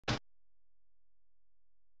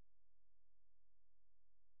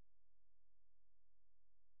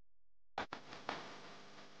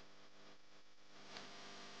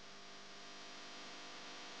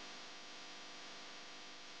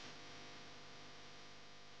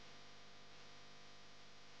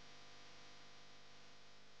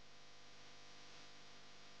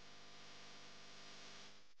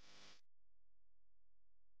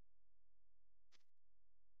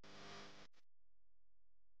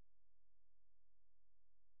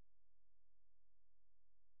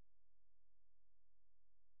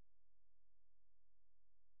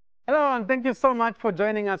Hello, and thank you so much for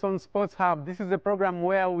joining us on Sports Hub. This is a program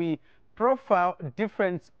where we profile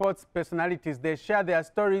different sports personalities. They share their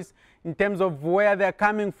stories in terms of where they're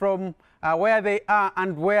coming from, where they are,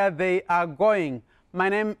 and where they are going. My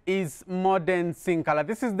name is Modern Sinkala.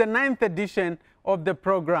 This is the 9th edition of the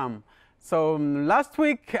program. So last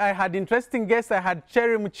week I had interesting guests. I had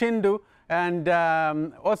Cherry Mchindu and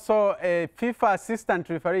also a FIFA assistant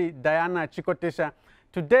referee, Diana Chikotesha.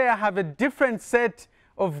 Today I have a different set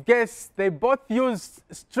of guests. They both use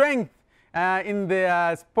strength in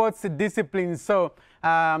their sports disciplines. So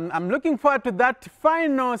I'm looking forward to that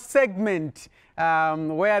final segment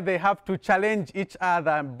where they have to challenge each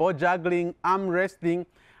other, ball juggling, arm wrestling,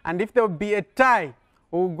 and if there will be a tie,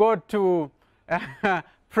 we'll go to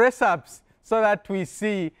press-ups so that we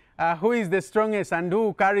see who is the strongest and who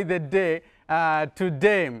will carry the day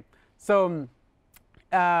today. So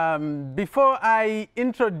before I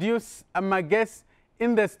introduce my guests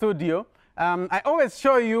in the studio, I always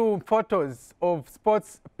show you photos of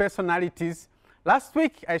sports personalities. Last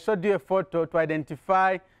week, I showed you a photo to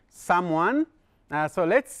identify someone. So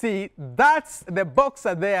let's see. That's the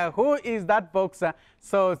boxer there. Who is that boxer?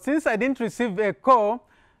 So since I didn't receive a call,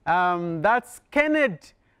 that's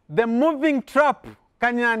Kenneth, the moving trap,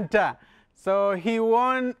 Kanyanta. So he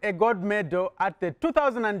won a gold medal at the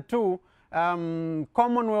 2002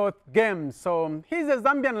 Commonwealth Games. So he's a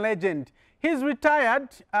Zambian legend. He's retired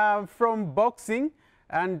from boxing,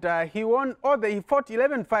 and he fought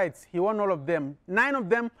 11 fights. He won all of them, 9 of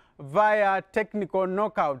them via technical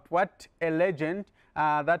knockout. What a legend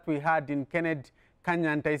that we had in Kenneth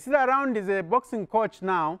Kanyanta. He's around, he's a boxing coach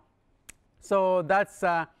now. So that's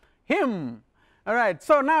him. All right,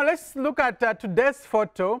 so now let's look at today's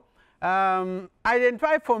photo.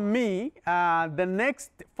 Identify for me the next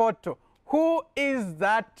photo. Who is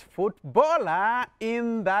that footballer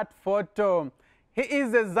in that photo? He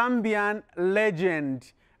is a Zambian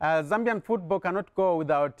legend. Zambian football cannot go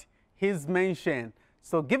without his mention.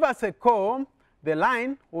 So give us a call. The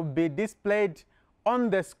line will be displayed on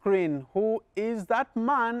the screen. Who is that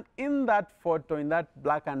man in that photo, in that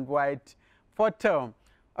black and white photo?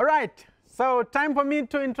 All right, so time for me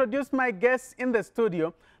to introduce my guests in the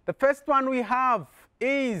studio. The first one we have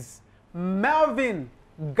is Melvin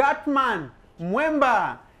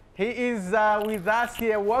Mweemba. He is with us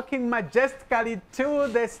here, walking majestically to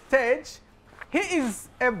the stage. He is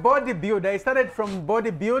a bodybuilder. He started from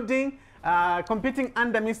bodybuilding, competing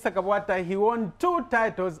under Mr. Kabwata. He won 2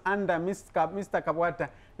 titles under Mr. Kabwata.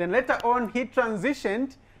 Then later on, he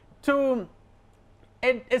transitioned to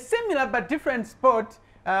a similar but different sport,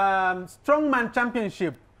 Strongman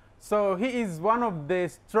Championship. So he is one of the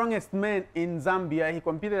strongest men in Zambia. He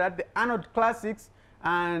competed at the Arnold Classics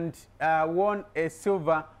and won a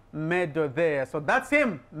silver medal there. So that's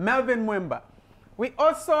him, Melvin Mweemba. We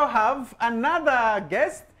also have another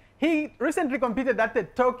guest. He recently competed at the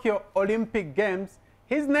Tokyo Olympic Games.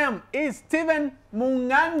 His name is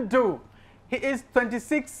Mung'Andu. He is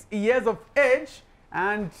 26 years of age,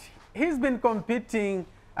 and he's been competing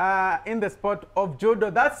in the sport of judo.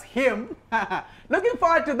 That's him. Looking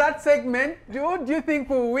forward to that segment. Who do you think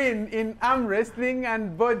will win in arm wrestling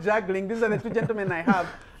and ball juggling? These are the 2 gentlemen I have.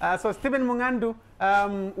 So Stephen Mung'Andu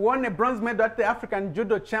won a bronze medal at the African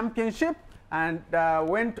Judo Championship and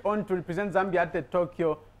went on to represent Zambia at the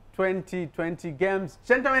Tokyo 2020 Games.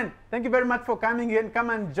 Gentlemen, thank you very much for coming here, and come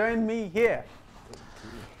and join me here.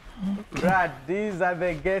 Right, these are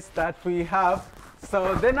the guests that we have.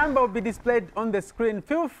 So the number will be displayed on the screen.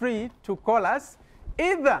 Feel free to call us,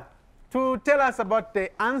 either to tell us about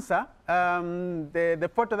the answer,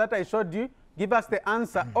 the photo that I showed you, give us the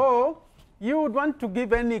answer, or you would want to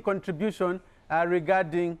give any contribution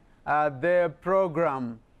regarding the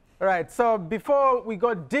program. All right, so before we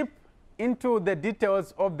go deep into the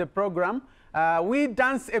details of the program, we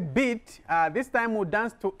dance a bit. This time we'll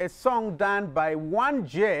dance to a song done by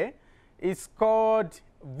 1J. It's called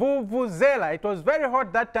Vuvuzela. It was very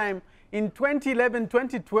hot that time in 2011,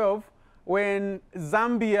 2012, when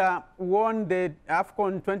Zambia won the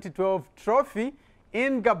AFCON 2012 trophy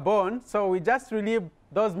in Gabon. So we just relive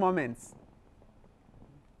those moments.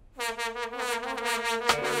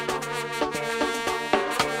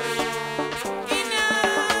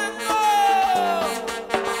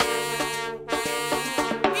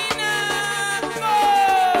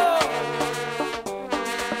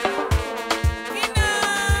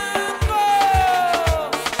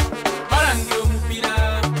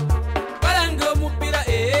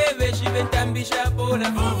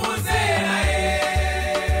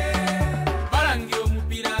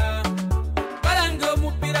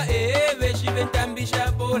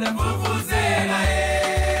 Vuvuzela,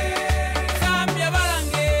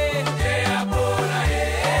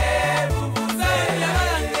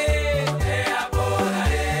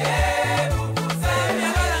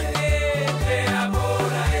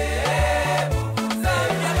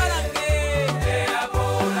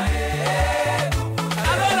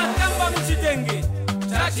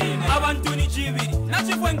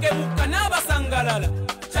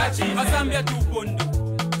 Zambia tupondo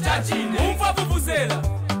umfa vuvuzela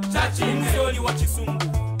mzoli wa chisungu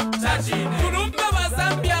tulumpe wa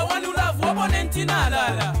Zambia wanulavu opponenti na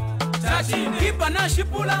alala kipa na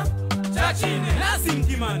shipula nasi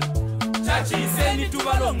mkimana seni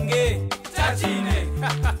tubalonge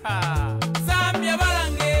Zambia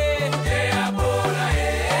balange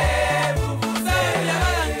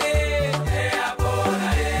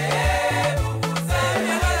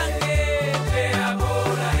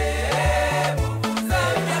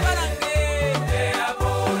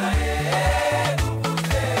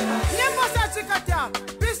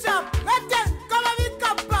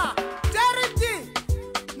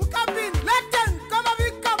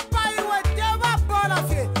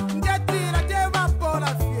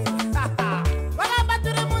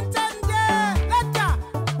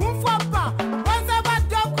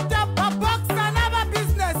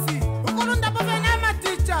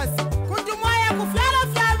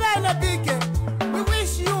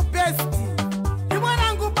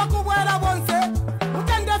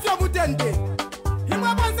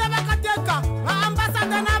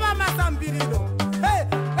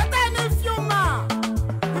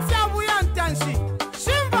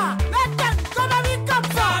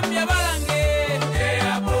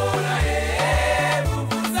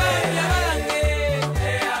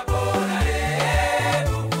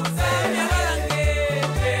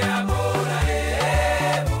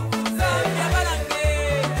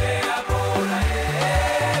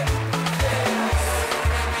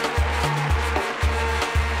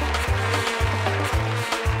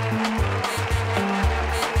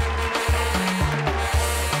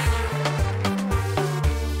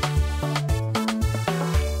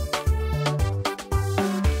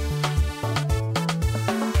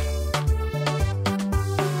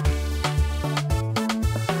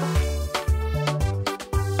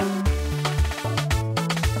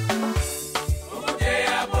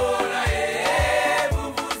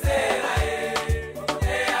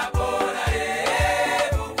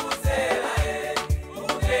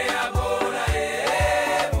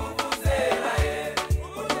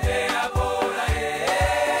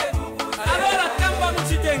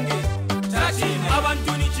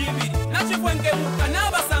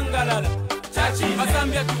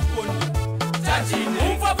Zambia tupondo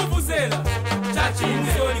umfa vuvuzela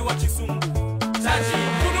mzoli wa chisungu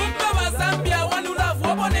tulumpe wa Zambia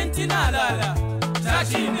wanulavu opponenti na alala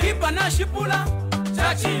kipa na shipula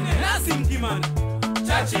nasi mkimana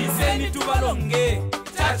seni tubalonge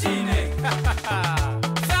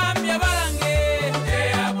Zambia balange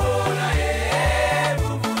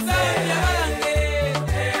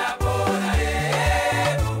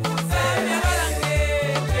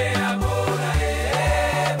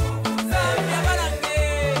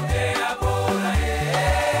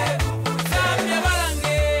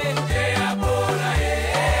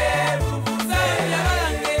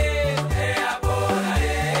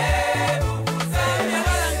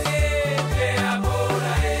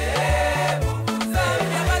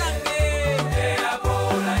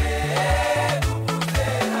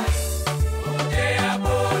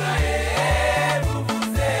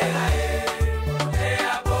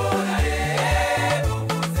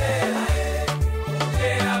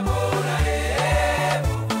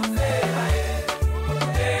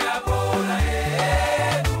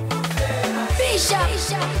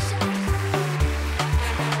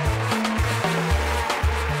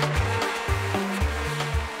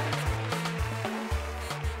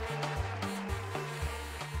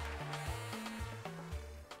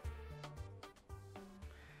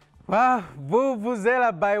Wow,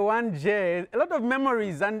 Vuvuzela by 1J. A lot of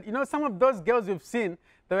memories, and you know, some of those girls you've seen,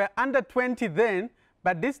 they were under 20 then,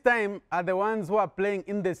 but this time are the ones who are playing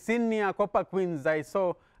in the senior Copper Queens. I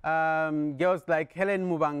saw girls like Helen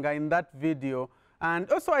Mubanga in that video. And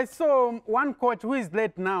also I saw one coach who is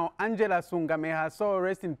late now, Angela Sunga, may her soul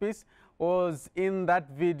rest in peace, was in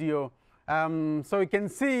that video. So you can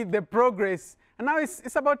see the progress. And now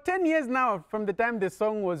it's about 10 years now from the time the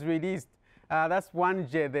song was released. That's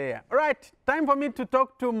 1J there. All right, time for me to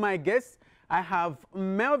talk to my guest. I have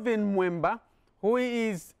Melvin Mweemba, who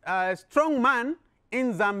is a strongman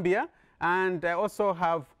in Zambia. And I also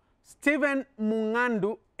have Stephen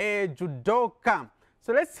Mung'Andu, a judoka.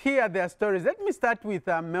 So let's hear their stories. Let me start with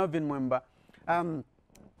Melvin Mweemba.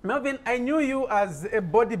 Melvin, I knew you as a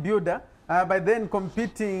bodybuilder, by then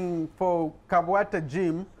competing for Kabwata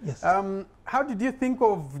Gym. Yes. How did you think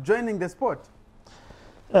of joining the sport?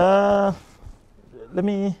 Let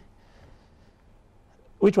me,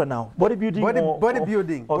 which one now? Bodybuilding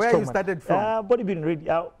bodybuilding, or where strongman? you started from? Bodybuilding, really,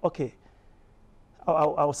 okay.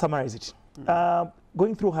 I'll summarize it.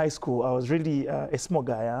 going through high school, I was really a small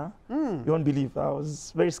guy. Huh? You won't believe, I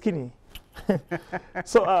was very skinny.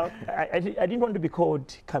 So I didn't want to be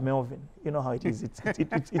called Melvin. You know how it is.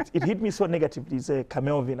 It hit me so negatively. It's a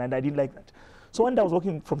Melvin, and I didn't like that. So one day I was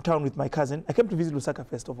walking from town with my cousin. I came to visit Lusaka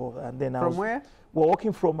first of all, and then From where? We were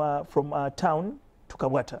walking from town to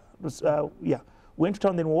Kabwata. Yeah, we went to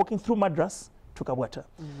town, then we were walking through Madras to Kabwata.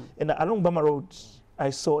 And along Bama Road, I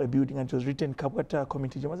saw a building and it was written Kabwata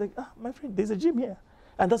Community Gym. I was like, my friend, there's a gym here.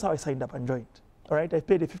 And that's how I signed up and joined. All right, I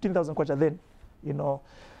paid a 15,000 kwacha then, you know.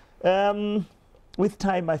 With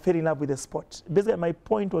time, I fell in love with the sport. Basically, my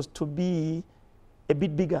point was to be a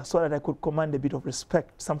bit bigger so that I could command a bit of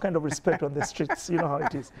respect, some kind of respect on the streets. You know how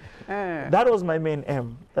it is. That was my main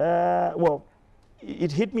aim. Well,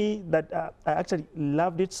 it hit me that I actually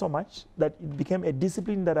loved it so much that it became a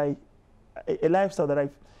discipline that a lifestyle that I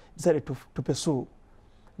decided to pursue.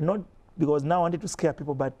 Not because now I wanted to scare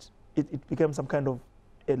people, but it became some kind of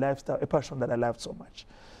a lifestyle, a passion that I loved so much.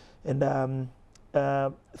 And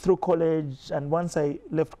through college, and once I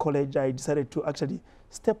left college, I decided to actually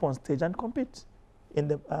step on stage and compete in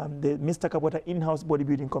the Mr. Kabwata in-house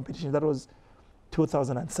bodybuilding competition. That was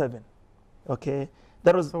 2007. Okay,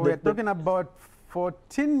 that was. So we're talking about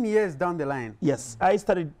 14 years down the line. Yes, I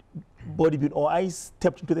started bodybuilding, or I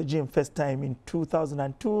stepped into the gym first time in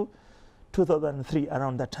 2002, 2003,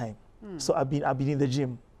 around that time. So I've been in the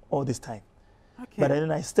gym all this time. Okay. But then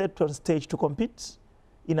I stepped on stage to compete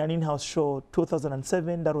in an in-house show,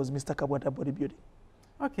 2007. That was Mr. Kabwata Bodybuilding.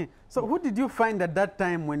 Okay. So who did you find at that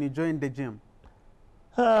time when you joined the gym?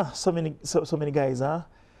 So many guys. Huh?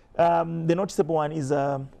 The noticeable one is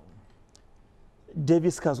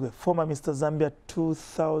Davis Kazwe, former Mr. Zambia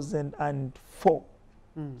 2004.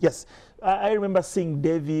 Yes, I remember seeing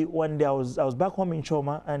Davy one day. I was back home in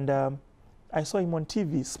Choma, and I saw him on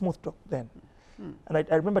TV, Smooth Talk then. And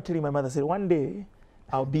I remember telling my mother, I said, one day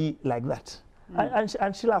I'll be like that.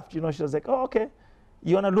 And she laughed, you know, she was like, oh, okay,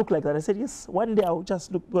 you want to look like that? I said, yes, one day I'll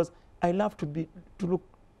just look, because I love to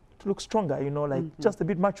look stronger, you know, like just a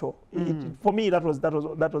bit macho. For me, that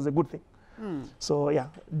was a good thing. So yeah,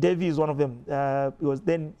 Davy is one of them. Because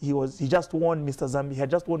then he just won Mr. Zambia. He had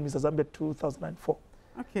just won Mr. Zambia 2004.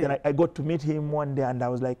 Okay. Then I got to meet him one day, and I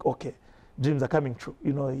was like, okay, dreams are coming true.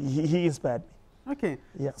 You know, he inspired me. Okay.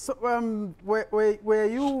 Yeah. So were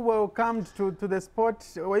you welcomed to the sport?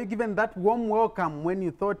 Were you given that warm welcome when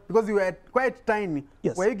you thought, because you were quite tiny?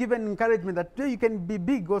 Yes. Were you given encouragement that you can be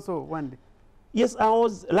big also one day? Yes, I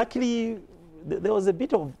was. Luckily, there was a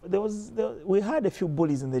bit of, we had a few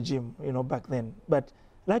bullies in the gym, you know, back then. But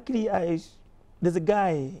luckily, there's a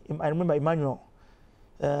guy, I remember Emmanuel.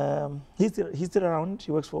 He's still around.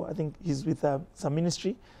 He works for, I think he's with some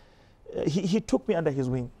ministry. He took me under his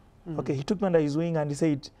wing. Okay, he took me under his wing and he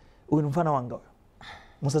said, "Unumfana wanga,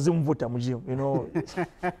 musazimvuta mujim," you know.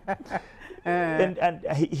 And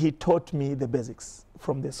he taught me the basics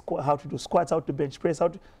from the how to do squats, how to bench press, how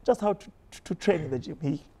to train in the gym.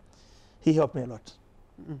 He helped me a lot.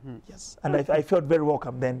 Yes, and okay. I felt very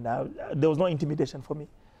welcome then. There was no intimidation for me.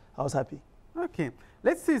 I was happy. Okay,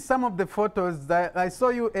 let's see some of the photos that I saw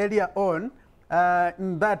you earlier on.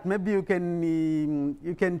 In that, maybe you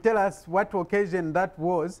can tell us what occasion that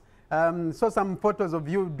was. Saw some photos of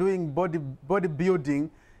you doing bodybuilding.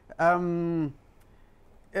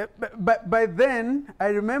 But by then, I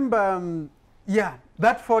remember, yeah,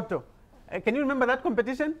 that photo. Can you remember that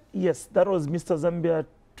competition? Yes, that was Mr. Zambia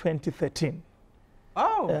 2013.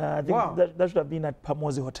 Oh, I think wow. that should have been at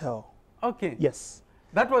Pamozi Hotel. Okay. Yes.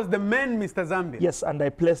 That was the main Mr. Zambia. Yes, and I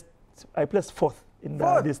placed fourth in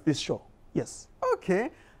this show. Yes.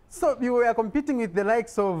 Okay. So you were competing with the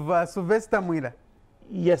likes of Sylvester Mweemba.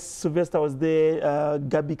 Yes, Sylvester was there,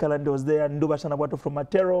 Gabi Kalande was there, and Nduba Shanabato from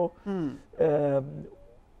Matero.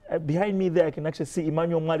 Behind me there, I can actually see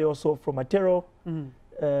Emmanuel Mwale also from Matero.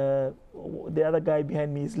 The other guy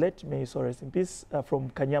behind me is late, may so rest in peace, from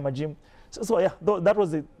Kanyama Gym. So yeah, that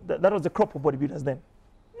was the crop of bodybuilders then.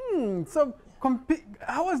 So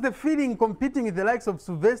how was the feeling competing with the likes of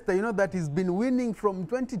Sylvester? You know that he's been winning from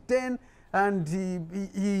 2010 and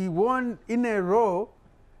he won in a row.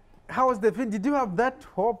 How was the feeling? Did you have that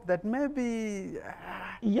hope that maybe,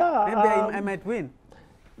 maybe I might win?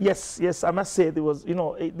 Yes, I must say there was, you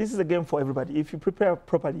know, this is a game for everybody. If you prepare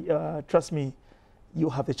properly, trust me, you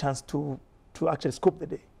have the chance to actually scoop the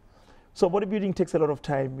day. So bodybuilding takes a lot of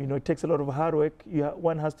time, you know, it takes a lot of hard work.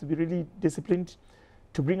 One has to be really disciplined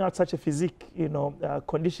to bring out such a physique, you know,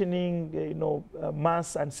 conditioning, you know,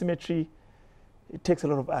 mass and symmetry. It takes a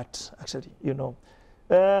lot of art, actually, you know.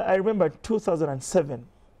 I remember 2007,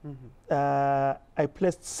 I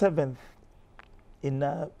placed 7th in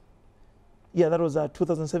Yeah, that was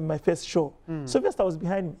 2007, my first show. Sylvester was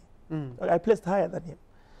behind me. I placed higher than him.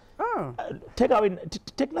 Oh.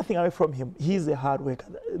 Take nothing away from him. He's a hard worker.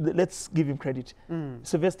 Let's give him credit.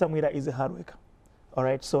 Sylvester Mweemba is a hard worker. All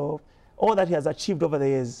right, so all that he has achieved over the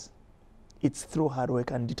years, it's through hard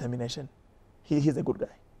work and determination. He's a good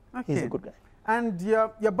guy. Okay. He's a good guy. And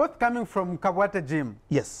you're both coming from Kabwata Gym.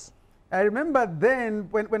 Yes. I remember then,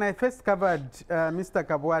 when I first covered Mr.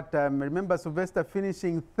 Kabwata, I remember Sylvester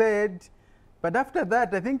finishing 3rd. But after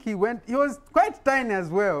that, I think he was quite tiny as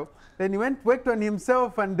well. Then he worked on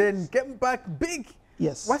himself, and then came back big.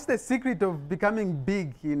 Yes. What's the secret of becoming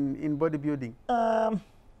big in bodybuilding?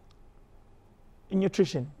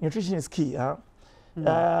 Nutrition. Nutrition is key.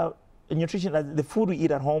 Nutrition, the food we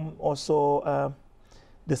eat at home, also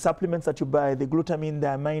the supplements that you buy, the glutamine, the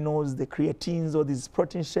aminos, the creatines, or these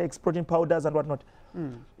protein shakes, protein powders, and whatnot.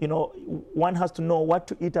 You know, one has to know what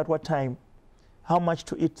to eat at what time, how much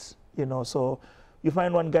to eat. You know, so you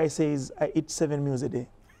find one guy says, I eat 7 meals a day.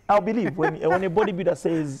 I'll believe when a bodybuilder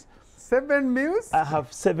says 7 meals? I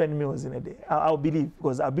have 7 meals in a day. I'll believe,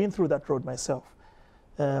 because I've been through that road myself.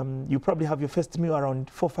 You probably have your first meal around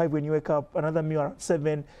 4, 5 when you wake up, another meal around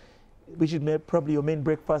 7, which is probably your main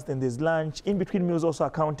breakfast, and there's lunch. In between meals also are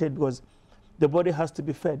counted, because the body has to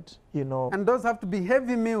be fed, you know. And those have to be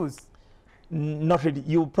heavy meals? Not really.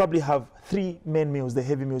 You probably have 3 main meals, the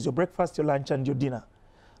heavy meals: your breakfast, your lunch, and your dinner.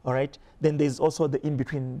 All right. Then there's also the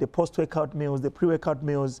in-between, the post-workout meals, the pre-workout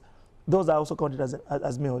meals. Those are also counted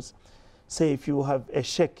as meals. Say if you have a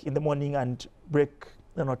shake in the morning and break,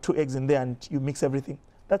 2 eggs in there, and you mix everything,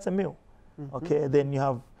 that's a meal. Okay. Then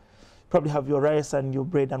you probably have your rice and your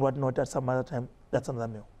bread and whatnot at some other time. That's another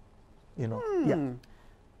meal. You know. Yeah.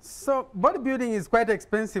 So bodybuilding is quite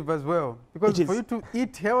expensive as well, because for you to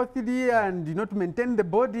eat healthily and to maintain the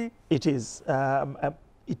body. It is.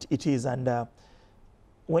 It is, and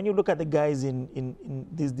when you look at the guys in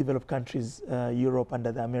these developed countries, Europe and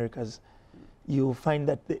the Americas, you find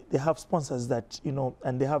that they have sponsors that,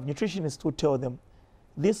 and they have nutritionists who tell them,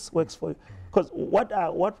 this works for you. Because what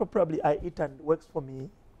probably I eat and works for me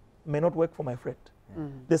may not work for my friend.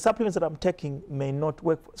 The supplements that I'm taking may not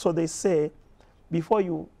work. So they say, before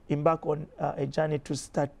you embark on a journey to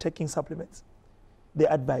start taking supplements, they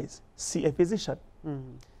advise, see a physician.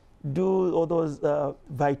 Do all those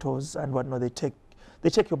vitals and whatnot. They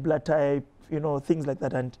check your blood type, things like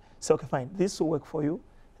that, and say, okay, fine, this will work for you,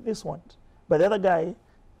 this won't. But the other guy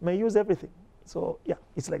may use everything. So yeah,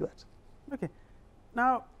 it's like that. Okay.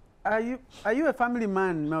 Now, are you a family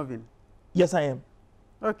man, Melvin? Yes, I am.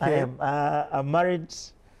 Okay. I am. I'm married.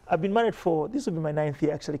 I've been married this will be my 9th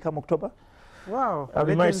year actually, come October. Wow. I've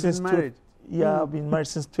been married since I've been married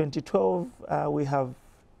since 2012. We have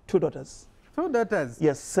 2 daughters. 2 daughters?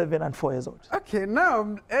 Yes, 7 and 4 years old. Okay,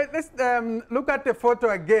 now let's look at the photo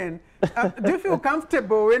again. Do you feel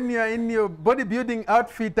comfortable when you are in your bodybuilding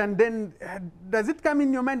outfit, and then does it come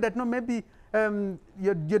in your mind that, no, maybe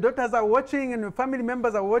your daughters are watching and your family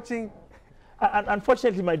members are watching?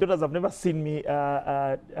 Unfortunately, my daughters have never seen me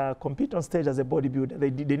compete on stage as a bodybuilder. They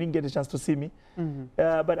didn't get a chance to see me.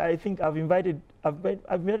 But I think I've invited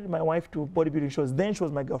my wife to bodybuilding shows. Then she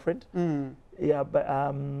was my girlfriend. Yeah, but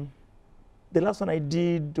the last one I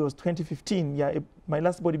did was 2015. Yeah, my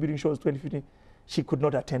last bodybuilding show was 2015. She could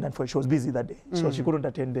not attend, and she was busy that day, so she couldn't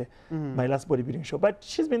attend my last bodybuilding show. But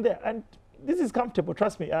she's been there, and this is comfortable.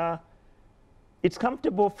 Trust me, it's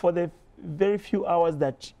comfortable for the very few hours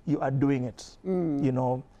that you are doing it. We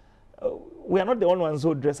are not the only ones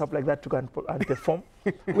who dress up like that to go and perform.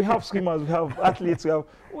 We have swimmers, we have athletes, we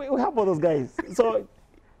have all those guys. So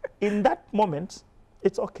in that moment,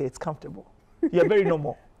 it's okay, it's comfortable. You're very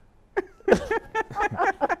normal.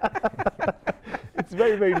 It's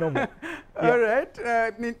very, very normal. Yeah. All right.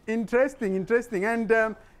 Interesting. And,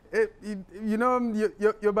 your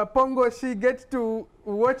Bapongo, she gets to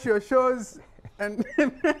watch your shows. And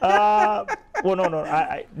well,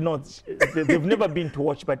 no. They've never been to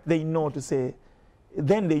watch, but they know to say.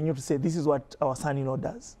 Then they knew to say, this is what our son-in-law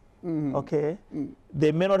does. Okay.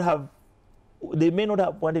 They may not have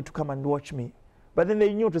wanted to come and watch me, but then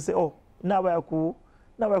they knew to say, oh, now we're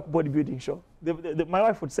bodybuilding show. My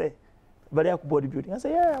wife would say, but they're bodybuilding. I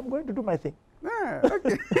say, yeah, I'm going to do my thing. Ah,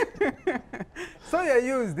 okay. So you're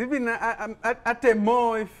used even at a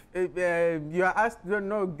mall. If you are asked,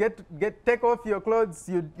 take off your clothes,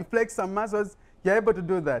 you flex some muscles, you're able to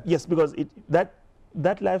do that. Yes, because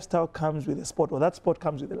that lifestyle comes with the sport, or that sport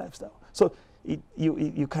comes with the lifestyle. So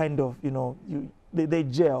you kind of, they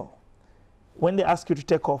gel. When they ask you to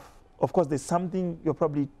take off, of course, there's something you're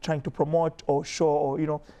probably trying to promote or show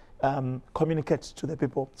or communicate to the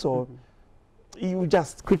people. So you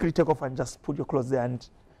just quickly take off and just put your clothes there, and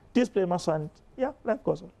display muscle, and yeah, life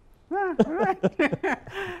goes on. Ah, right.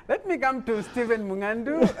 Let me come to Stephen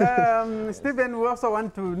Mung'Andu. Stephen, we also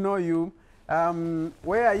want to know you.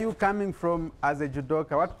 Where are you coming from as a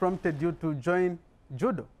judoka? What prompted you to join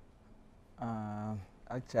judo?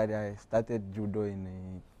 Actually, I started judo in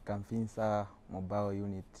a Kamfinsa mobile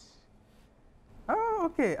unit. Oh,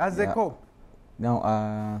 okay. As a co? Now,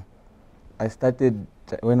 I started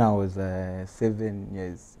when I was 7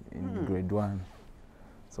 years in grade 1.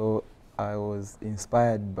 So I was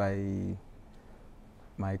inspired by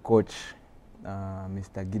my coach,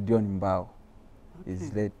 Mr. Gideon Mbao.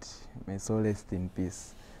 He's late, may soul rest in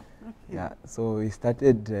peace. Okay. Yeah, so he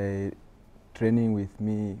started training with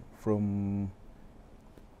me from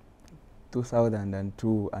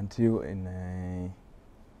 2002 until in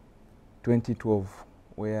 2012,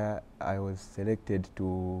 where I was selected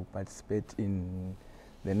to participate in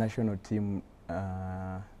the national team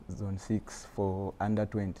Zone 6 for under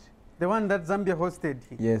 20. The one that Zambia hosted?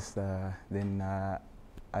 Yes, then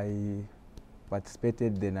I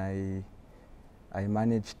participated, then I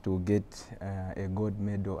managed to get a gold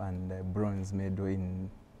medal and a bronze medal in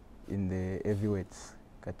the heavyweights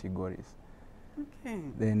categories. Okay.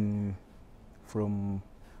 Then from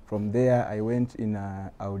there, I went in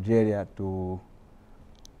Algeria to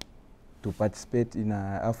participate in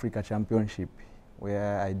Africa Championship,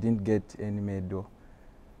 where I didn't get any medal.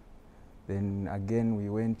 Then again, we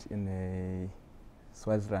went in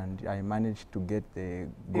Swaziland. I managed to get the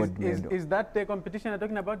gold medal. Is that the competition you're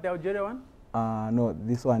talking about, the Algeria one? No,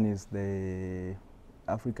 this one is the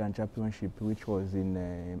African Championship, which was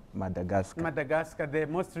in Madagascar. Madagascar, the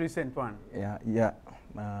most recent one? Yeah,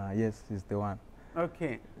 yes, it's the one.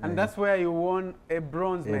 Okay, and that's where you won a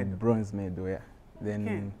bronze medal? A bronze medal, yeah.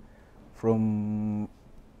 Then from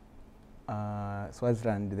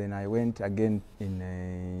Swaziland, then I went again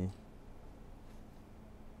in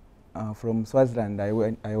from Swaziland, I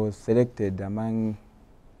was selected among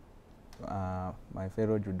my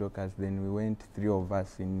fellow judokas. Then we went, 3 of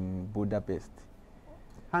us, in Budapest,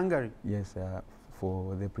 Hungary. Yes,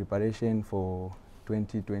 for the preparation for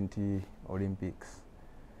 2020 Olympics.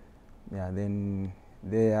 Yeah, then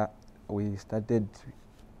there we started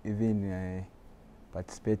even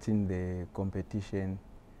participating the competition.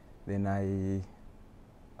 Then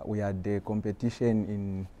we had the competition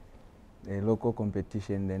in a local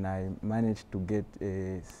competition. Then I managed to get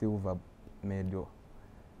a silver medal.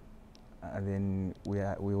 Then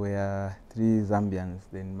we were 3 Zambians.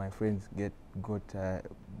 Then my friends got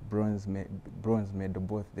bronze medal.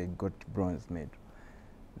 Both they got bronze medal.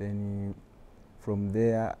 Then from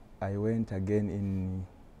there I went again in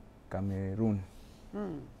Cameroon.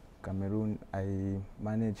 Cameroon, I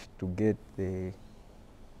managed to get the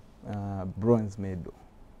bronze medal.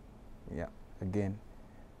 Yeah, again.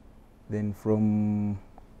 Then from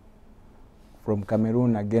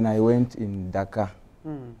Cameroon again, I went in Dakar.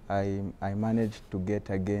 I managed to get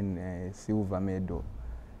again a silver medal,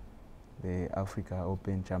 the Africa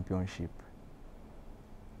Open Championship.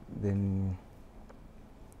 Then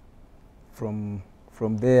from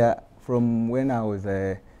there, from when I was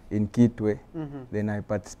in Kitwe, then I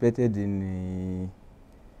participated in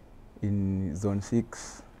Zone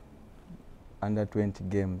 6 under 20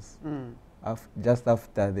 games. Just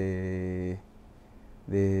after the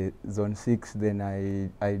Zone 6, then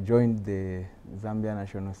I joined the Zambia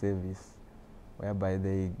National Service, whereby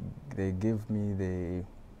they gave me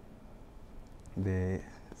the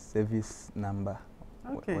service number,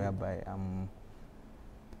 whereby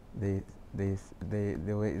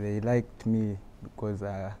they liked me because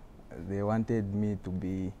they wanted me to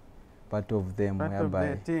be part of them, whereby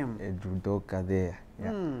of team. A judoka there.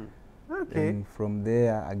 Yeah. Okay. And from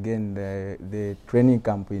there again, the training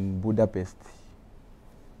camp in Budapest,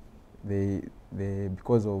 they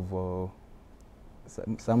because of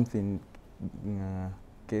something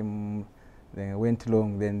they went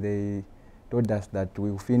long, then they told us that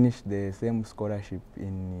we'll finish the same scholarship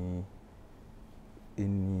in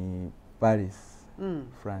Paris,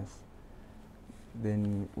 France.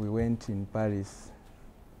 Then we went in Paris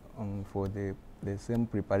for the same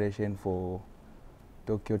preparation for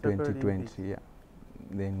Tokyo 2020. Yeah.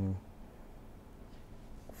 Then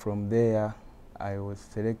from there, I was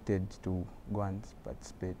selected to go and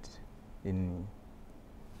participate in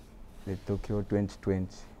the Tokyo 2020.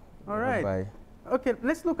 All right. Okay,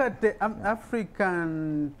 let's look at the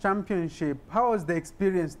African Championship. How was the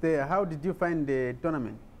experience there? How did you find the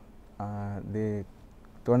tournament? The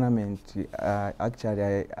tournament,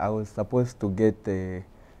 actually, I was supposed to get a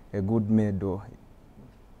good medal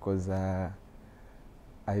because I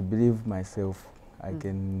believe myself I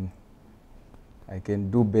can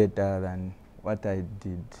do better than what I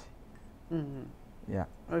did. Yeah.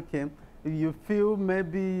 Okay. You feel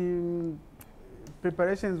maybe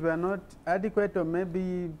preparations were not adequate, or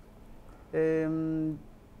maybe they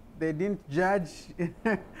didn't judge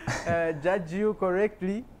judge you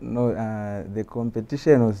correctly? No, the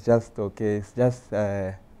competition was just okay. It's just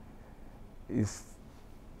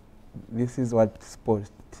this is what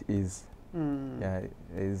sport is. Yeah,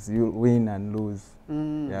 is you win and lose.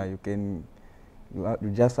 Yeah,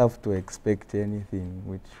 you just have to expect anything,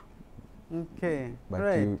 which. Okay. But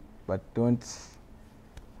right. But don't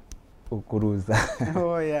ukuruza.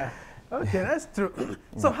 Oh yeah. Okay, that's true.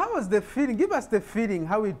 So how was the feeling? Give us the feeling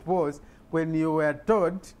how it was when you were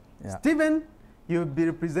told, Stephen, you'll be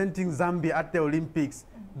representing Zambia at the Olympics.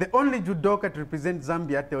 The only judoka to represent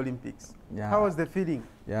Zambia at the Olympics. Yeah. How was the feeling?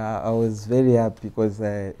 Yeah, I was very happy because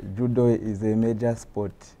judo is a major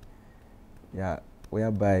sport. Yeah,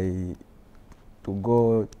 whereby to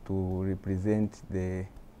go to represent the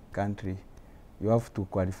country, you have to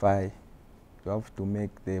qualify. You have to make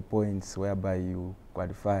the points whereby you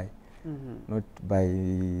qualify, not by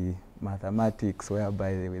mathematics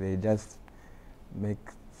whereby they just make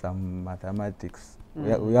some mathematics.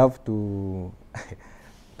 We have to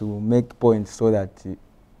to make points so that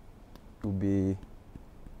to be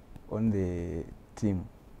on the team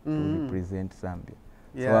to represent Zambia.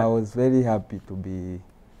 Yeah. So I was very happy to be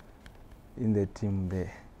in the team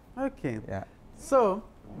there. Okay. Yeah. So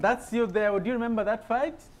that's you there. Do you remember that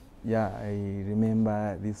fight? Yeah, I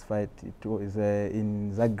remember this fight. It was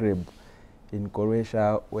in Zagreb, in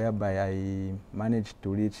Croatia, whereby I managed to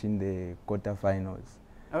reach in the quarterfinals.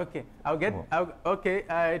 Okay, okay,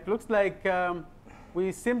 it looks like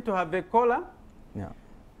we seem to have a caller. Yeah.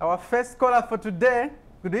 Our first caller for today.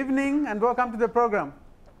 Good evening and welcome to the program.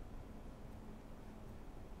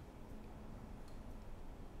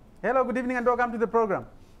 Hello, good evening and welcome to the program.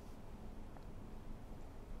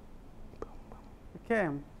 Okay,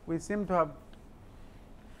 we seem to have...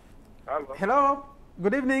 Hello. Hello,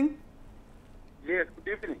 good evening. Yes,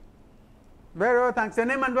 good evening. Very well, thanks. Your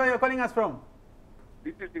name and where you're calling us from?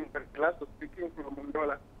 This is Classo speaking from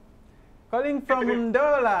Mundola. Calling from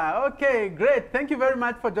Mundola. Okay, great. Thank you very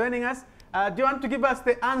much for joining us. Do you want to give us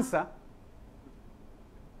the answer?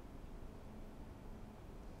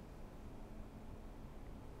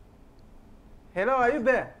 Hello, are you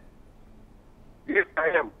there? Yes,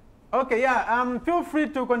 I am. Okay, yeah. Feel free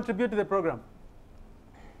to contribute to the program.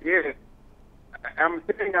 Yes. I'm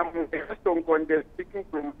saying I'm a strong contest speaking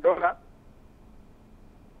from Mundola.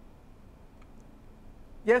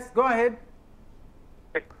 Yes, go ahead.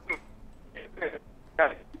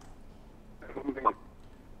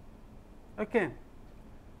 Okay.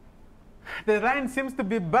 The line seems to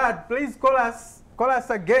be bad. Please call us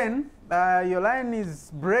again. Your line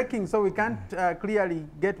is breaking, so we can't clearly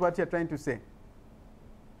get what you're trying to say.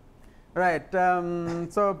 Right.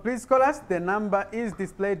 So please call us. The number is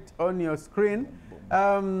displayed on your screen.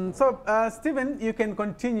 Stephen, you can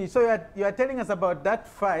continue. So you are telling us about that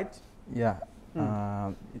fight. Yeah.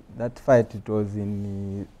 That fight, it was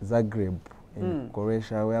in Zagreb, in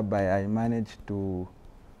Croatia, whereby I managed to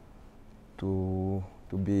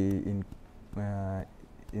be in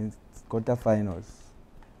quarterfinals.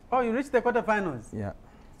 Oh, you reached the quarterfinals? Yeah.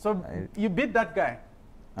 So you beat that guy?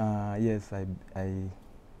 Yes, I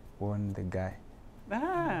won the guy.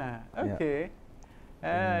 Ah, okay.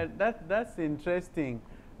 Yeah. That's interesting.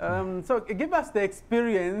 So give us the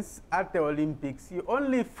experience at the Olympics. You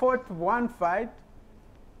only fought one fight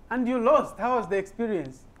and you lost. How was the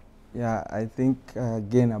experience? Yeah, I think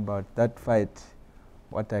again about that fight,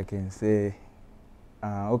 what I can say,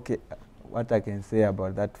 what I can say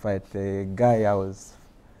about that fight, the guy I was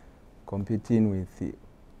competing with,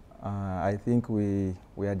 I think we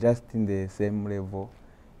are just in the same level,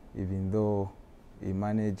 even though he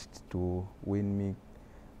managed to win me.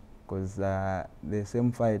 Because the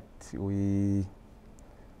same fight,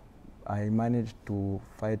 I managed to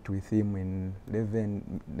fight with him in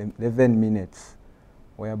 11 minutes,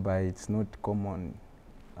 whereby it's not common.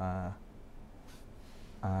 A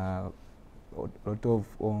lot of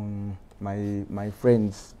my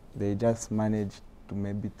friends, they just managed to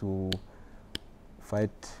maybe to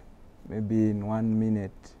fight maybe in 1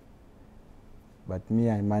 minute, but me,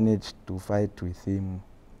 I managed to fight with him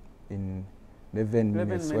in 11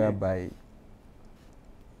 minutes, whereby,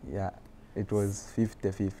 yeah, it was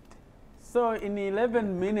 50-50. So in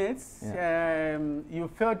 11 minutes, you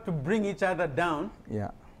failed to bring each other down?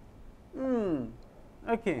 Yeah.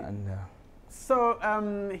 Okay. And so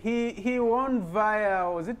he won via,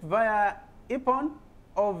 was it via Ippon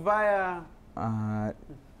or via?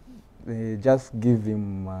 They just give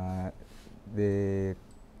him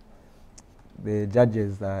the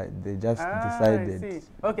judges, they just decided. I see.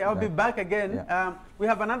 Okay, I'll be back again. Yeah. We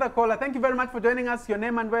have another caller. Thank you very much for joining us. Your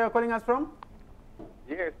name and where you're calling us from?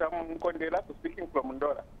 Yes, I'm Mkondela speaking from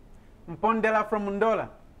Mundola. Mpondela from Mundola.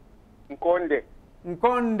 Mkonde.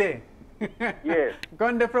 Nkonde. Yes.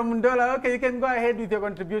 Nkonde from Mundola. Okay, you can go ahead with your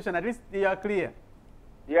contribution. At least you are clear.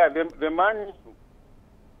 Yeah, the man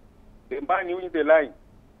who is the line,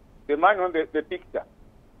 the man on the picture.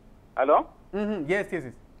 Hello? Yes, yes,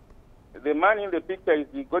 yes. The man in the picture is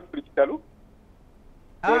the Godfrey Chitalu.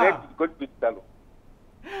 The red is Godfrey Chitalu.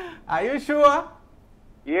 Are you sure?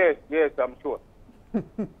 Yes, I'm sure.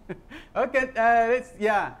 Okay,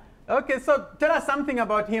 Okay, so tell us something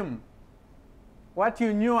about him. What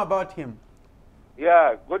you knew about him.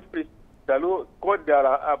 Yeah, Godfrey Chitalu scored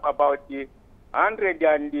about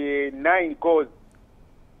 109 goals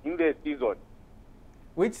in the season.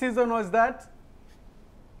 Which season was that?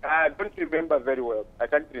 I don't remember very well. I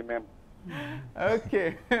can't remember.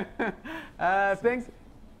 Okay. Thanks.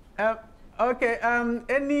 Okay.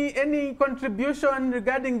 Any contribution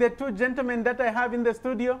regarding the two gentlemen that I have in the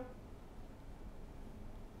studio?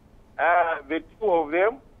 The two of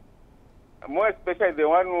them, more especially the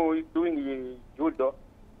one who is doing judo.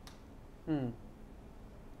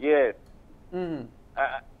 Yes.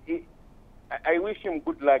 I wish him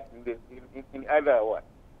good luck in other one.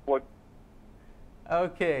 But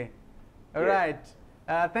okay. All yes. right.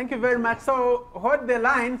 Thank you very much. So hold the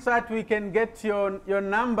line so that we can get your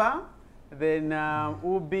number. Then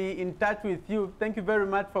we'll be in touch with you. Thank you very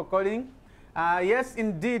much for calling. Yes,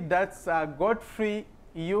 indeed, that's Godfrey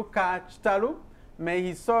Yuka Chitalu. May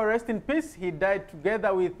his soul rest in peace. He died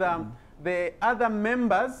together with the other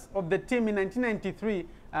members of the team in 1993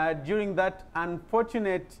 during that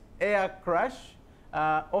unfortunate air crash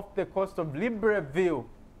off the coast of Libreville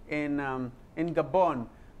in Gabon.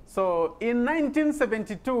 So in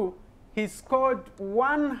 1972, he scored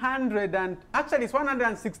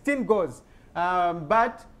 116 goals.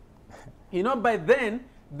 But, you know, by then,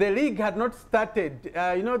 the league had not started.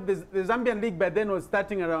 You know, the Zambian league by then was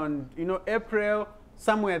starting around, you know, April,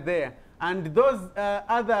 somewhere there. And those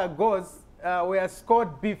other goals were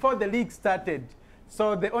scored before the league started.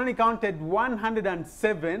 So they only counted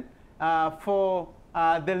 107 for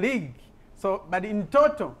the league. So, but in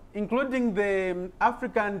total, including the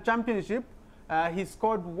African Championship, he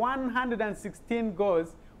scored 116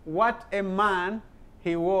 goals. What a man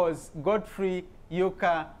he was, Godfrey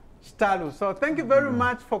Yuka Chitalu. So thank you very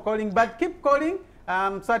much for calling, but keep calling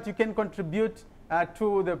so that you can contribute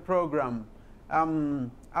to the program. I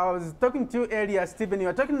was talking to you earlier, Stephen. You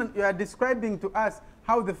are describing to us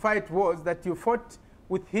how the fight was, that you fought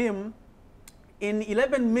with him in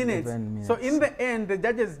 11 minutes. 11 minutes. So in the end, the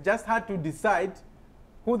judges just had to decide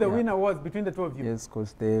who the winner was between the two of you. Yes,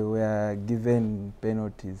 because they were given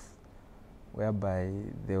penalties whereby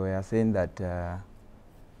they were saying that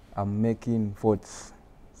I'm making faults.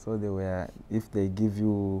 So they were, if they give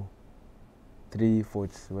you 3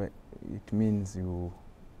 faults, it means you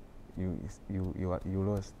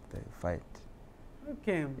lost the fight.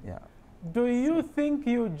 Okay. Yeah. Do you think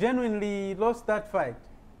you genuinely lost that fight?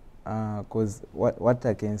 Because what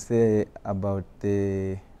I can say about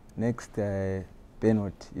the next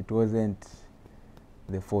penalty, it wasn't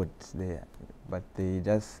the fault there, but they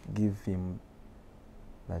just give him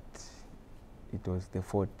that it was the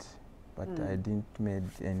fault, but I didn't make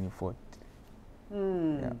any fault.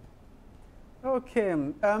 Yeah. Okay.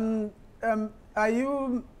 Are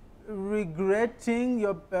you regretting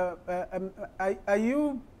your?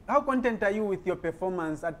 How content are you with your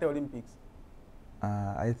performance at the Olympics?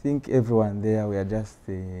 I think everyone there, we are just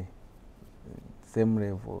the same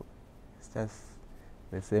level. It's just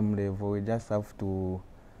the same level. We just have to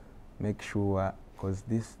make sure, because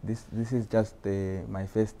this is just my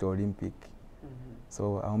first Olympic.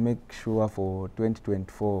 So I'll make sure for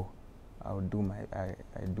 2024 I'll do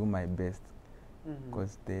my best,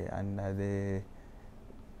 because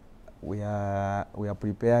we are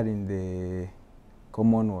preparing the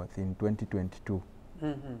Commonwealth in 2022.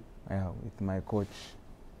 Yeah, with my coach.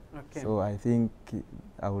 Okay. So I think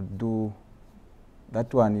I would do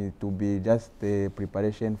that one to be just the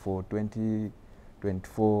preparation for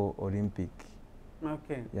 2024 Olympic.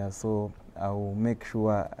 Okay. Yeah, so I will make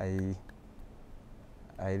sure I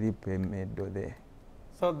reap a medal there.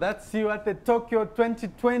 So that's you at the Tokyo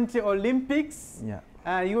 2020 Olympics. Yeah.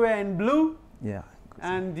 You were in blue. Yeah.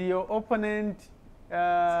 And your opponent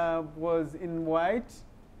was in white.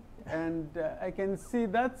 And I can see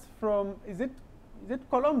that's from, is it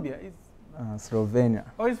Colombia? Slovenia.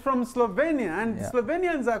 Oh, it's from Slovenia. And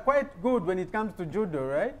Slovenians are quite good when it comes to judo,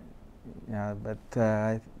 right? Yeah, but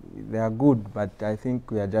they are good, but I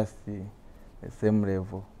think we are just the same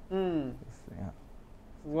level. Mm. Yeah.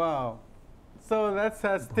 Wow. So that's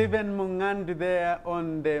Stephen Mung'Andu there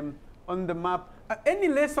on the map. Any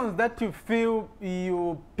lessons that you feel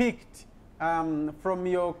you picked from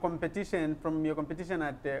your competition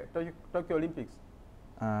at Tokyo Olympics?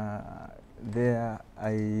 There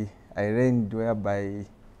I learned whereby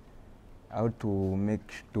how to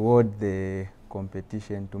make toward the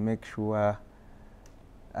competition to make sure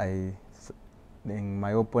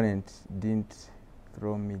my opponent didn't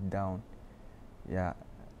throw me down. Yeah.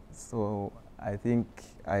 So I think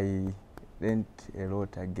I learned a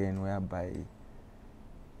lot again whereby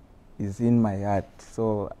it's in my heart.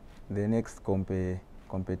 So the next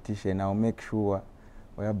competition I'll make sure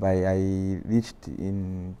whereby I reached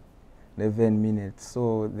in 11 minutes.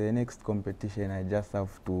 So the next competition I just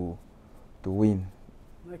have to win.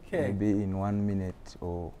 Okay. Maybe in 1 minute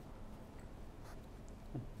or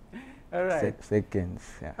all right. Seconds.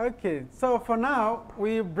 Yeah. Okay, so for now,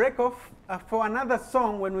 we break off for another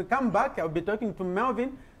song. When we come back, I'll be talking to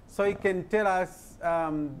Melvin so he can tell us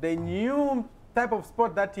the new type of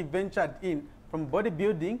sport that he ventured in, from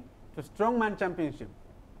bodybuilding to strongman championship.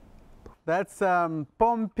 That's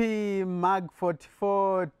Pompey, Mag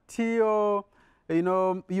 44, Tio, you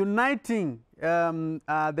know, uniting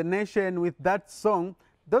the nation with that song.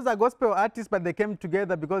 Those are gospel artists, but they came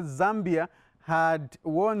together because Zambia had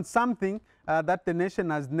won something that the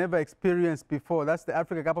nation has never experienced before. That's the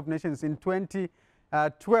Africa Cup of Nations in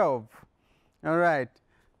 2012. All right.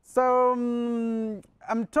 So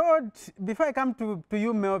I'm told, before I come to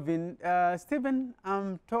you, Melvin, Stephen,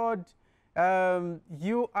 I'm told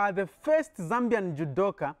you are the first Zambian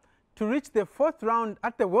judoka to reach the 4th round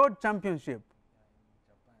at the World Championship.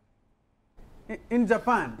 In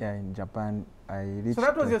Japan? Yeah, in Japan. I reached. So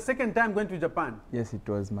that was your second time going to Japan? Yes, it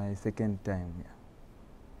was my second time. Yeah.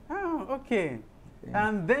 Oh, okay. Yeah.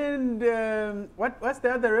 And then what's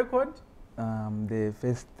the other record? The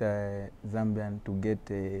first Zambian to get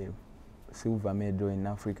a silver medal in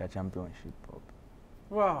Africa Championship.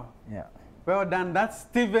 Wow. Yeah. Well done. That's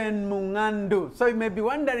Stephen Mung'Andu. So you may be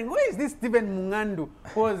wondering, who is this Stephen Mung'Andu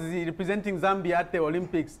who was representing Zambia at the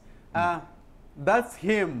Olympics? That's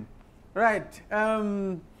him. Right.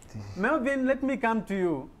 Melvin, let me come to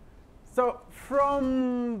you. So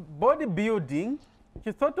from bodybuilding,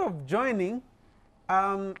 you thought of joining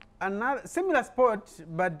another similar sport,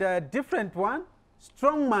 but a different one,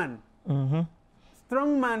 Strongman. Mm-hmm.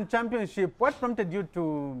 Strongman Championship. What prompted you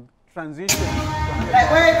to transition?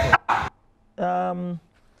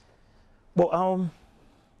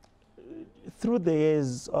 Through the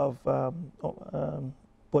years of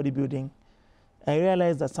bodybuilding, I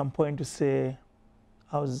realized at some point to say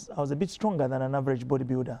I was a bit stronger than an average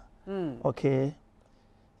bodybuilder. Mm. Okay,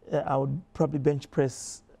 I would probably bench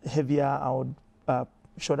press heavier, I would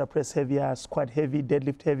shoulder press heavier, squat heavy,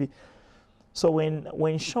 deadlift heavy. So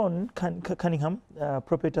when Sean Cunningham,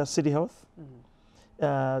 proprietor of City Health,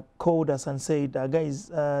 called us and said, guys,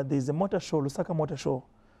 there's a motor show, Lusaka Motor Show.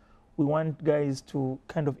 We want guys to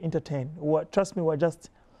kind of entertain. Trust me, we're just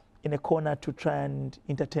in a corner to try and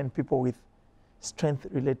entertain people with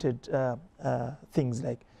strength-related things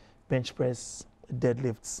like bench press,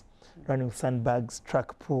 deadlifts, running with sandbags,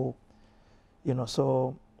 track pull, you know.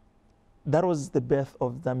 So that was the birth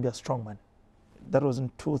of Zambia Strongman. That was in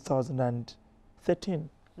 2013.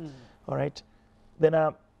 All right. Then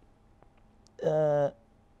the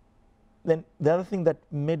other thing that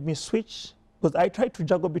made me switch was I tried to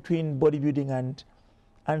juggle between bodybuilding and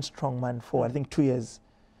strongman for I think 2 years.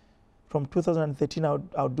 From 2013,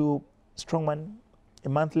 I'll do strongman. A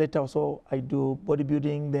month later or so, I do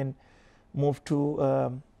bodybuilding, then move to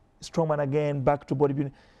strongman again, back to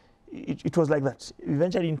bodybuilding. It was like that.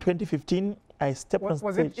 Eventually, in 2015, I stepped on stage.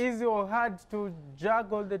 Was it easy or hard to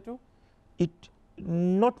juggle the two?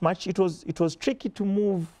 Not much. It was tricky to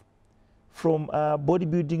move from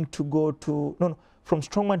bodybuilding to go to from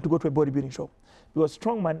strongman to go to a bodybuilding show, because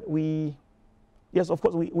strongman yes, of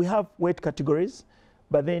course we have weight categories,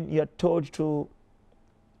 but then you're told to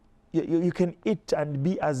you can eat and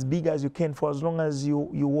be as big as you can for as long as you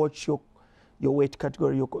watch your weight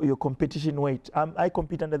category, your competition weight. I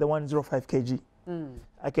compete under the 105 kg.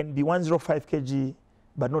 I can be 105 kg,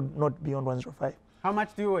 but not beyond 105. How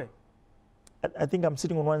much do you weigh? I think I'm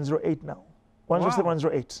sitting on 108 now. 107,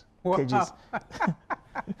 108 kgs.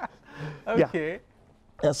 Okay.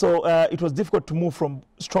 Yeah, so it was difficult to move from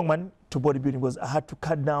strongman to bodybuilding because I had to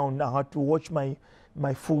cut down, I had to watch my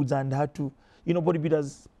foods, and I had to, you know,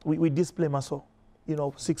 bodybuilders, we display muscle, you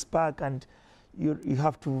know, 6-pack, and you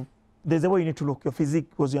have to, there's a way you need to look, your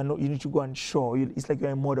physique, because you need to go and show, it's like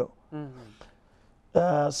you're a model.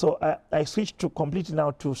 So I switched to completely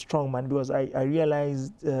now to strongman because I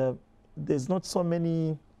realized there's not so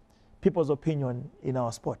many people's opinion in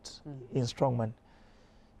our sport in strongman.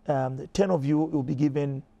 10 of you will be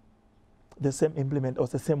given the same implement or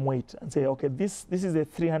the same weight and say, okay, this is a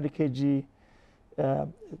 300 kg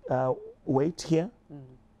weight here.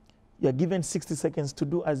 You're given 60 seconds to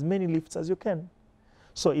do as many lifts as you can.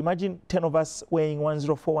 So imagine 10 of us weighing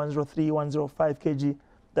 104, 103, 105 kg.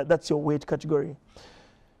 That's your weight category.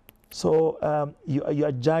 So you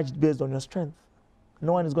are judged based on your strength.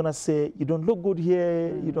 No one is gonna say you don't look good here,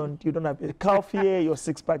 you don't have a calf here, your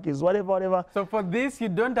six-pack is whatever. So for this, you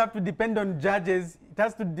don't have to depend on judges. It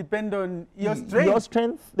has to depend on your strength. Your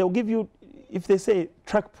strength. They'll give you, if they say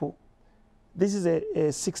track pull, this is a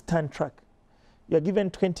 6-ton track. You are given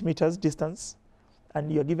 20 meters distance,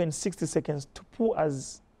 and you are given 60 seconds to pull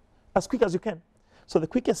as quick as you can. So the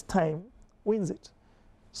quickest time wins it.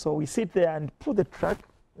 So we sit there and pull the track.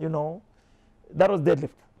 You know, that was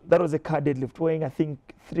deadlift. That was a car deadlift, weighing I think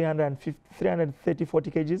 330,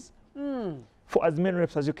 40 kgs for as many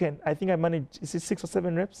reps as you can. I think I managed, is it 6 or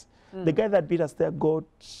 7 reps? The guy that beat us there got,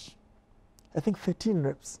 I think 13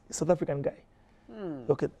 reps, a South African guy.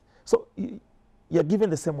 Okay, so you're given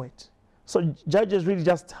the same weight. So judges really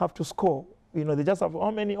just have to score. You know, they just have, how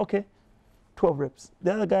many? Okay, 12 reps.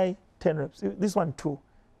 The other guy, 10 reps. This one, 2.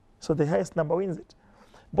 So the highest number wins it.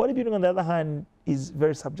 Bodybuilding, on the other hand, is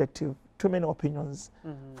very subjective. Too many opinions.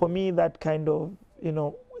 For me, that kind of, you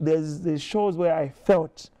know, there's shows where I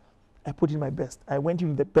felt I put in my best. I went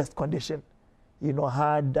in the best condition, you know,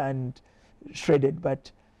 hard and shredded,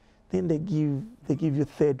 but then they give you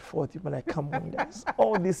third, fourth. You're like, come on, guys.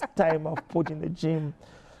 All this time I've put in the gym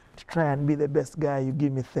to try and be the best guy, you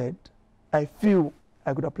give me third. I feel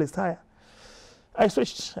I could have placed higher. I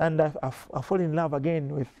switched and I fall in love again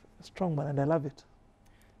with strongman, and I love it.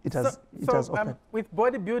 It has opened. With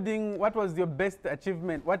bodybuilding, what was your best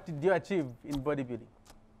achievement? What did you achieve in bodybuilding?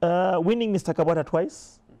 Winning Mr. Kabata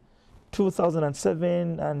twice,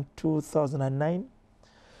 2007 and 2009.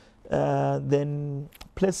 Then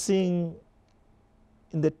placing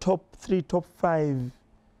in the top 3, top 5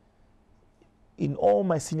 in all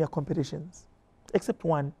my senior competitions, except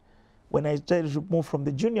one. When I tried to move from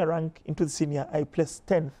the junior rank into the senior, I placed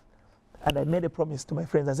 10th. And I made a promise to my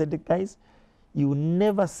friends. I said, guys, you will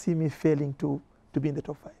never see me failing to be in the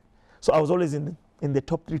top 5. So I was always in the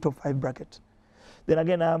top 3, top 5 bracket. Then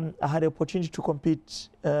again, I had the opportunity to compete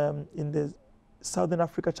in the Southern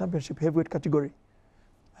Africa Championship heavyweight category.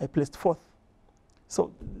 I placed 4th.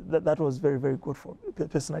 So that was very, very good for me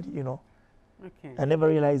personally, you know. Okay. I never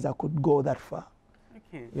realized I could go that far.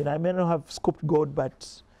 Okay. You know, I may not have scooped gold,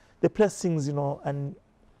 but the placings, you know, and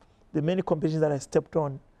the many competitions that I stepped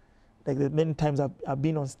on, like the many times I've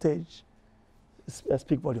been on stage,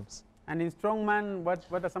 speak volumes. And in strongman, what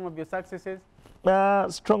are some of your successes?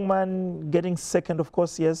 Strongman, getting 2nd, of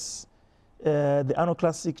course, yes. The Annual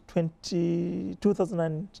Classic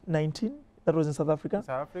 2019, that was in South Africa.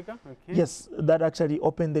 South Africa, okay. Yes, that actually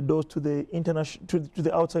opened the doors to the international, to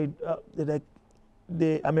the outside, the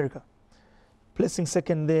America. Placing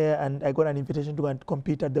 2nd there, and I got an invitation to go and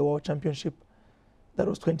compete at the World Championship. That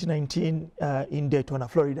was 2019 in Daytona,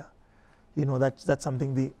 Florida. You know, that's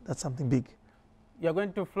something big. That's something big. You're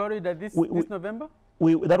going to Florida this November?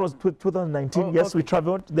 That was 2019. Oh, yes, okay. We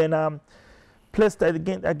traveled. Then placed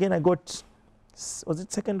again. I got, was it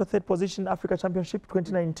 2nd or 3rd position Africa Championship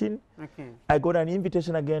 2019. Okay. I got an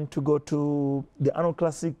invitation again to go to the Annual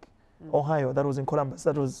Classic, Ohio. That was in Columbus.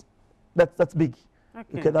 That's big.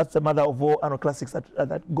 Okay, that's the mother of all Annual Classics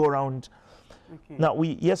that go around. Okay. Now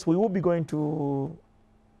we will be going to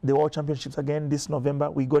the World Championships again this November.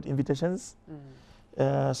 We got invitations.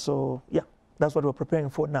 So yeah, that's what we're preparing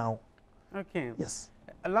for now. Okay. Yes.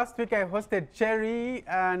 Last week I hosted Cherry,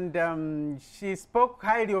 and she spoke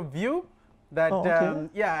highly of you. That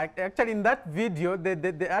yeah, actually in that video,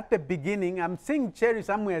 at the beginning, I'm seeing Cherry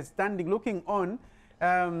somewhere standing, looking on.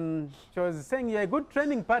 She was saying you're a good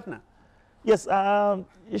training partner. Yes.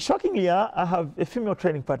 Shockingly, I have a female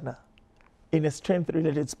training partner in a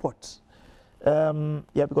strength-related sport.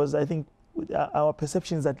 Yeah, because I think our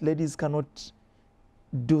perception is that ladies cannot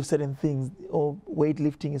do certain things, or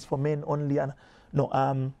weightlifting is for men only. And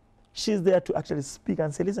no, she's there to actually speak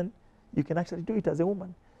and say, listen, you can actually do it as a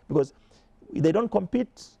woman, because they don't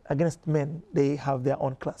compete against men. They have their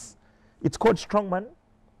own class. It's called strongman,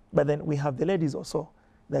 but then we have the ladies also.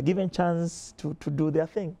 They're given chance to do their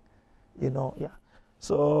thing, you know. Yeah.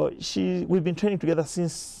 So we've been training together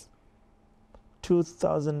since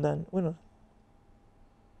 2000 and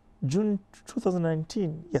June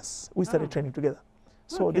 2019. Yes, we started training together.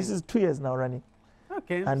 So this is 2 years now running. Okay.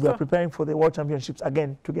 Okay. And we are preparing for the World Championships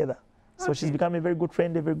again together. So she's become a very good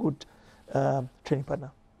friend, a very good training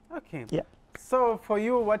partner. Okay. Yeah. So for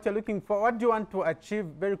you, what you're looking for, what do you want to achieve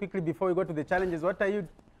very quickly before we go to the challenges? What are you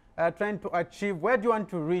trying to achieve? Where do you want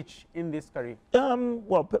to reach in this career?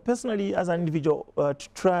 Well, personally, as an individual, to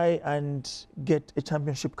try and get a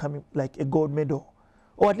championship coming, like a gold medal,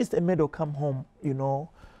 or at least a medal come home, you know.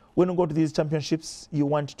 When you go to these championships, you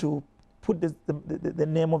want to put the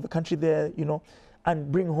name of the country there, you know,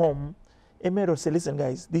 and bring home a medal. Say, listen,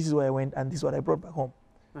 guys, this is where I went and this is what I brought back home.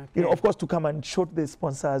 Okay. You know, of course, to come and show the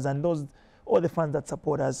sponsors and all the fans that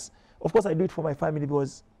support us. Of course, I do it for my family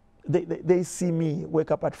because they see me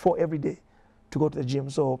wake up at 4 every day to go to the gym.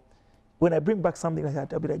 So when I bring back something like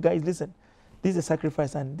that, I'll be like, guys, listen, this is a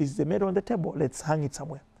sacrifice and this is a medal on the table. Let's hang it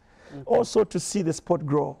somewhere. Okay. Also to see the sport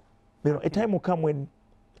grow. You know, a time will come when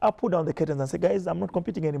I'll put down the curtains and say, guys, I'm not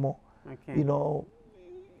competing anymore. Okay. You know,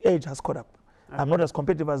 age has caught up. Okay. I'm not as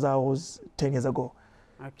competitive as I was 10 years ago.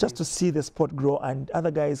 Okay. Just to see the sport grow and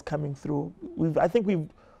other guys coming through. I think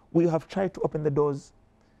we have tried to open the doors,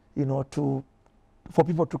 you know, for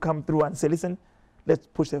people to come through and say, listen, let's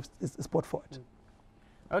push the sport forward.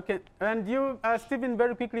 Okay, and you, Stephen,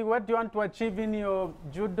 very quickly, what do you want to achieve in your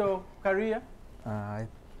judo career? I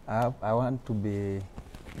want to be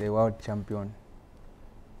the world champion.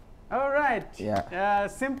 All right. Yeah.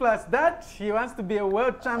 Simple as that. He wants to be a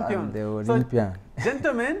world champion. The Olympian. So,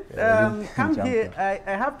 gentlemen, come here. I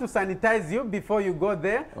have to sanitize you before you go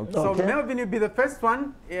there. Okay. So, okay. Melvin, you'll be the first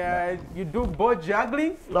one. You do ball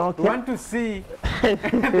juggling. Okay. We want to see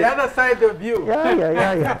the other side of you.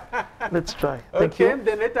 Yeah. Let's try. Thank you.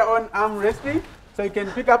 Then later on, arm wrestling. So you can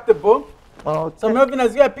pick up the ball. Okay. So, Melvin,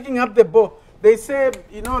 as you are picking up the ball, they say,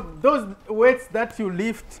 you know, those weights that you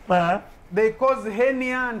lift, they cause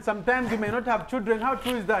hernia, and sometimes you may not have children. How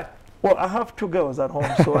true is that? Well, I have 2 girls at home,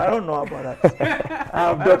 so I don't know about that. I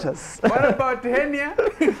have daughters. What about hernia?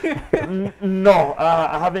 No,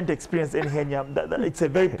 I haven't experienced any hernia. It's a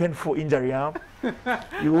very painful injury. Huh?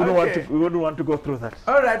 You wouldn't want to go through that.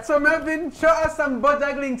 All right, so Melvin, show us some ball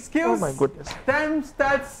juggling skills. Oh my goodness. Time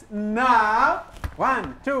starts now.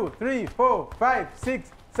 1, 2, 3, 4, 5,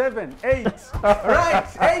 6, 7, 8. Right,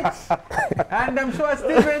 8. And I'm sure,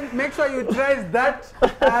 Stephen, make sure you try that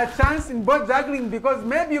chance in ball juggling because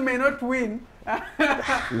maybe you may not win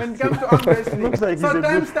when it comes to arm wrestling. Like so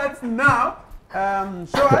time starts now.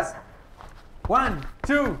 Show us. 1,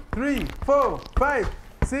 2, 3, 4, 5,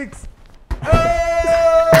 6.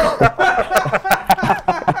 Oh!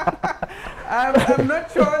 I'm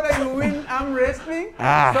not sure whether you win arm wrestling.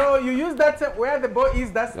 So you use that where the ball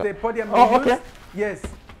is, that's the podium you use. Yes.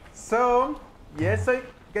 So, yes, so you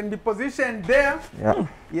can be positioned there. Yeah.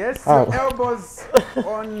 Yes, your elbows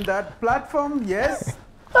on that platform. Yes.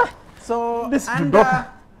 So, under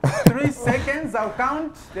 3 seconds, I'll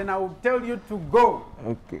count. Then I will tell you to go.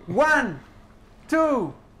 Okay. 1,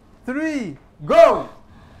 2, 3, go.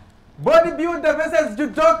 Bodybuilder versus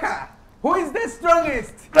judoka. Who is the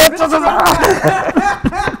strongest? Okay, so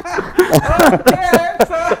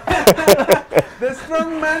the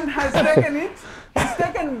strong man has taken it. He's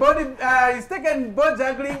taken ball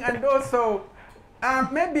juggling and also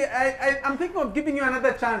maybe I'm thinking of giving you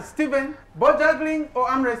another chance. Stephen, ball juggling or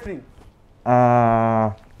arm wrestling?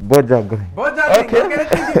 Ball juggling. Ball juggling. Okay,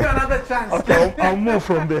 let me give you another chance. Okay, I'll move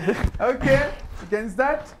from there. Okay, against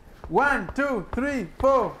that. 1, 2, 3,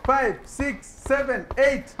 4, 5, 6, 7,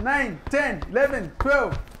 8, 9, 10, 11,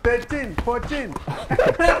 12, 13, 14.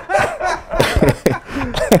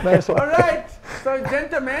 Nice one. All right. So,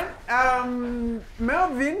 gentlemen,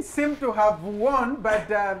 Melvin seemed to have won, but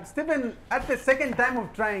Stephen, at the second time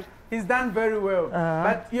of trying, he's done very well.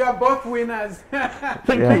 But you are both winners.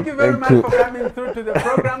 Thank you very much for coming through to the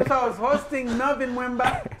program. So I was hosting Melvin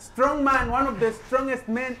Mweemba, strongman, one of the strongest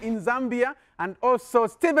men in Zambia, and also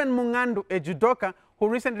Stephen Mung'Andu, a judoka, who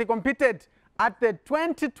recently competed at the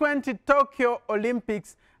 2020 Tokyo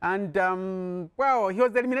Olympics. And, well, he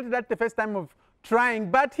was eliminated at the first time of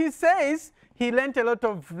trying, but he says he learned a lot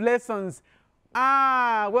of lessons.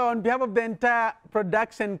 Well, on behalf of the entire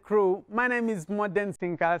production crew, my name is Modern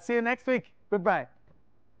Sinka. See you next week. Goodbye.